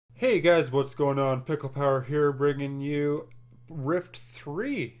Hey guys, what's going on? Pickle Power here, bringing you Rift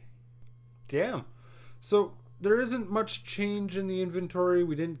 3. Damn. So, there isn't much change in the inventory.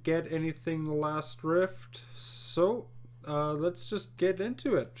 We didn't get anything the last Rift. So, let's just get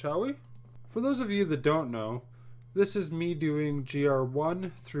into it, shall we? For those of you that don't know, this is me doing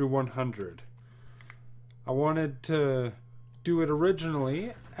GR1 through 100. I wanted to do it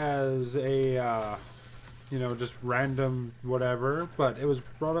originally as a just random whatever, but it was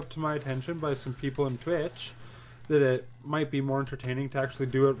brought up to my attention by some people in Twitch that it might be more entertaining to actually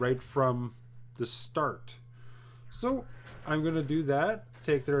do it right from the start. So I'm going to do that,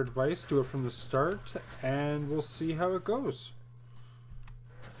 take their advice, do it from the start, and we'll see how it goes.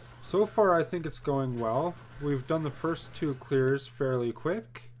 So far I think it's going well. We've done the first two clears fairly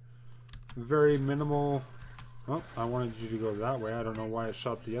quick. Very minimal... Oh, I wanted you to go that way. I don't know why it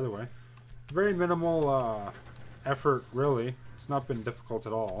shot the other way. Very minimal effort, really. It's not been difficult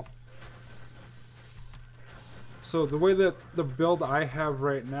at all. So the way that the build I have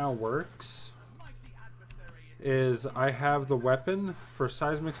right now works is I have the weapon for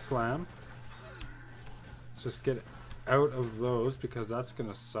Seismic Slam. Let's just get out of those because that's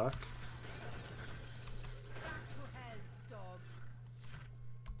gonna suck.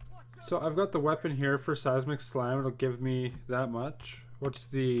 So I've got the weapon here for Seismic Slam. It'll give me that much. What's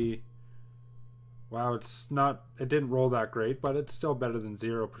the... Wow, it didn't roll that great, but it's still better than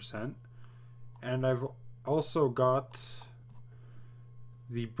 0%. And I've also got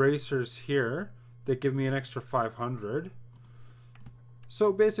the bracers here that give me an extra 500.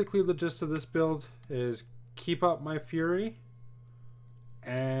 So basically the gist of this build is keep up my fury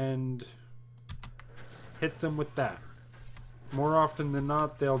and hit them with that. More often than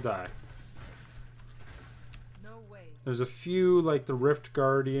not, they'll die. There's a few, like the Rift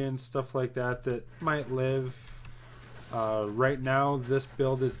Guardian, stuff like that, that might live. Right now, this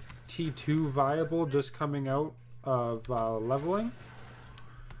build is T2 viable, just coming out of leveling.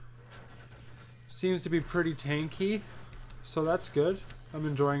 Seems to be pretty tanky, so that's good. I'm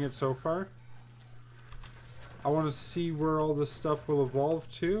enjoying it so far. I want to see where all this stuff will evolve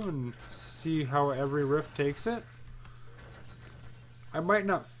to and see how every Rift takes it. I might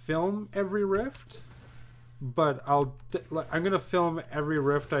not film every Rift, but I'm gonna film every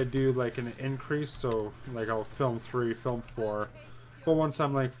Rift I do like an increase, so like I'll film 3, film 4. But once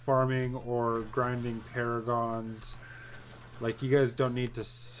I'm like farming or grinding paragons, like you guys don't need to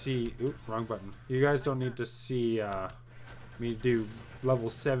see. Oop, wrong button. You guys don't need to see me do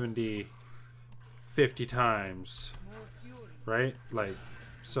level 70 50 times, right? Like,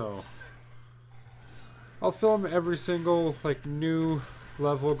 so I'll film every single like new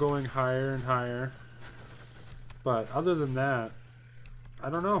level going higher and higher. But other than that, I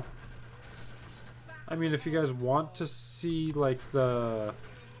don't know. I mean, if you guys want to see like the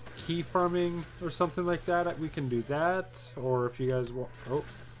key farming or something like that, we can do that. Or if you guys want...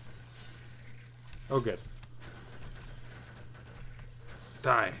 Oh, good.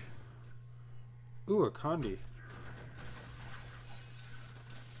 Die. Ooh, a Condi.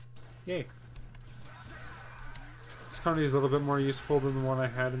 Yay. This Condi is a little bit more useful than the one I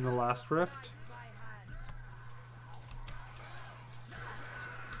had in the last Rift.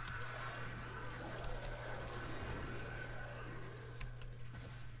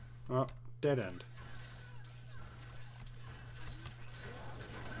 Oh, dead end.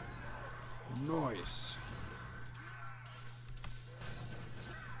 Nice.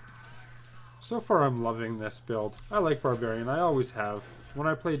 So far I'm loving this build. I like Barbarian, I always have. When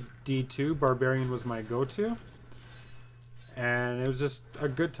I played D2, Barbarian was my go-to. And it was just a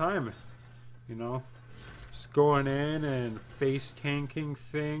good time. You know? Just going in and face tanking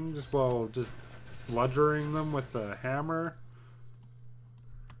things while just bludgeoning them with a hammer.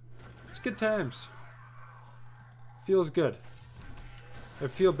 It's good times. Feels good. I'd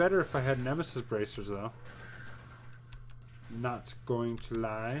feel better if I had Nemesis bracers though. Not going to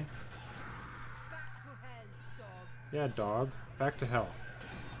lie. Yeah, dog. Back to hell.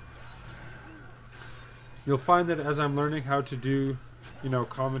 You'll find that as I'm learning how to do,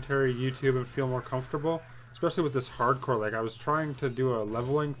 commentary, YouTube, and feel more comfortable, especially with this hardcore, like I was trying to do a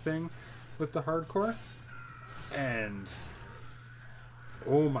leveling thing with the hardcore, and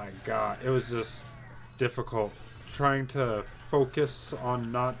oh my god, it was just difficult trying to focus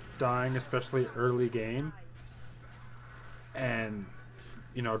on not dying, especially early game, and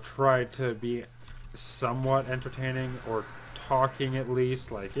try to be somewhat entertaining or talking at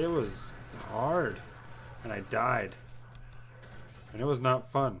least. Like, it was hard, and I died, and it was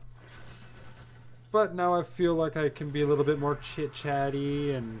not fun. But now I feel like I can be a little bit more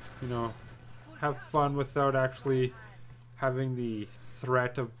chit-chatty and have fun without actually having the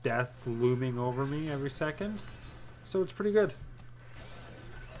threat of death looming over me every second. So it's pretty good.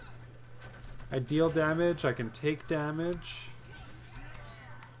 I deal damage, I can take damage.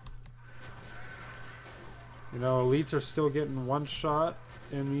 You know, elites are still getting one shot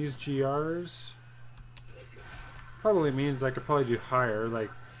in these GRs. Probably means I could probably do higher. Like,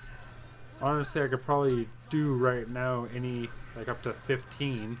 honestly, I could probably do right now any, like, up to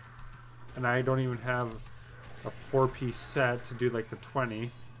 15. And I don't even have a 4-piece set to do, like, the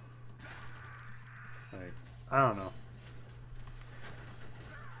 20. Like, I don't know.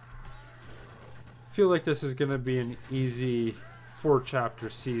 I feel like this is going to be an easy 4-chapter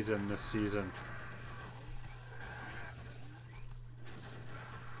season this season.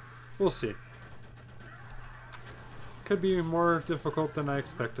 We'll see. Could be more difficult than I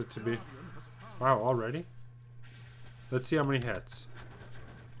expect it to be. Wow, already? Let's see how many hits.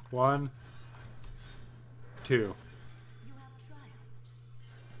 1, 2.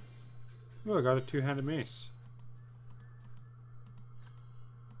 Oh, I got a 2-handed mace.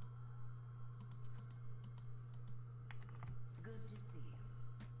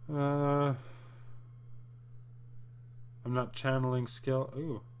 I'm not channeling skill.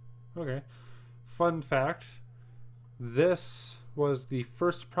 Ooh. Okay. Fun fact. This was the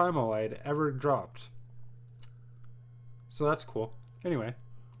first primal I'd ever dropped. So that's cool. Anyway.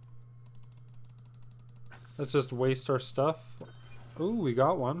 Let's just waste our stuff. Ooh, we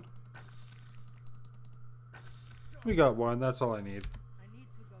got one. We got one. That's all I need.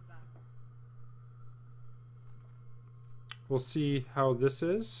 We'll see how this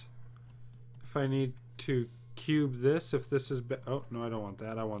is. If I need to cube this, if this is oh, no, I don't want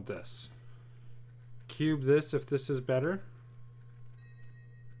that. I want this. Cube this if this is better.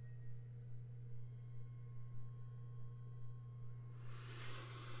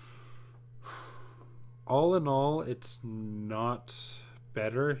 All in all, it's not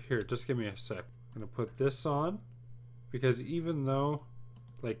better. Here, just give me a sec. I'm gonna put this on because even though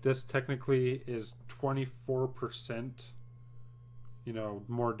like this technically is 24%, you know,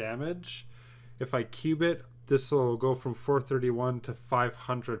 more damage, if I cube it, this will go from 431 to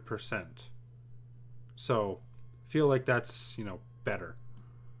 500%. So feel like that's, you know, better.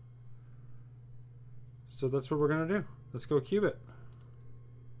 So that's what we're gonna do. Let's go cube it.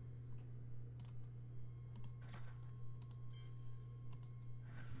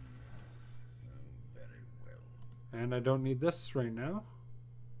 Very well. And I don't need this right now.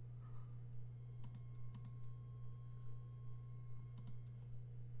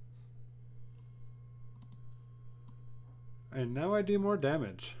 And now I do more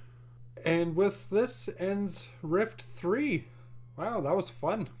damage. And with this ends Rift 3. Wow, that was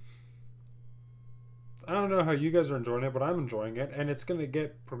fun. I don't know how you guys are enjoying it, but I'm enjoying it. And it's going to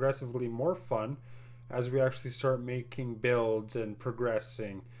get progressively more fun as we actually start making builds and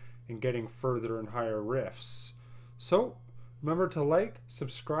progressing and getting further and higher rifts. So, remember to like,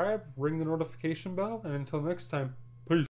 subscribe, ring the notification bell, and until next time, peace.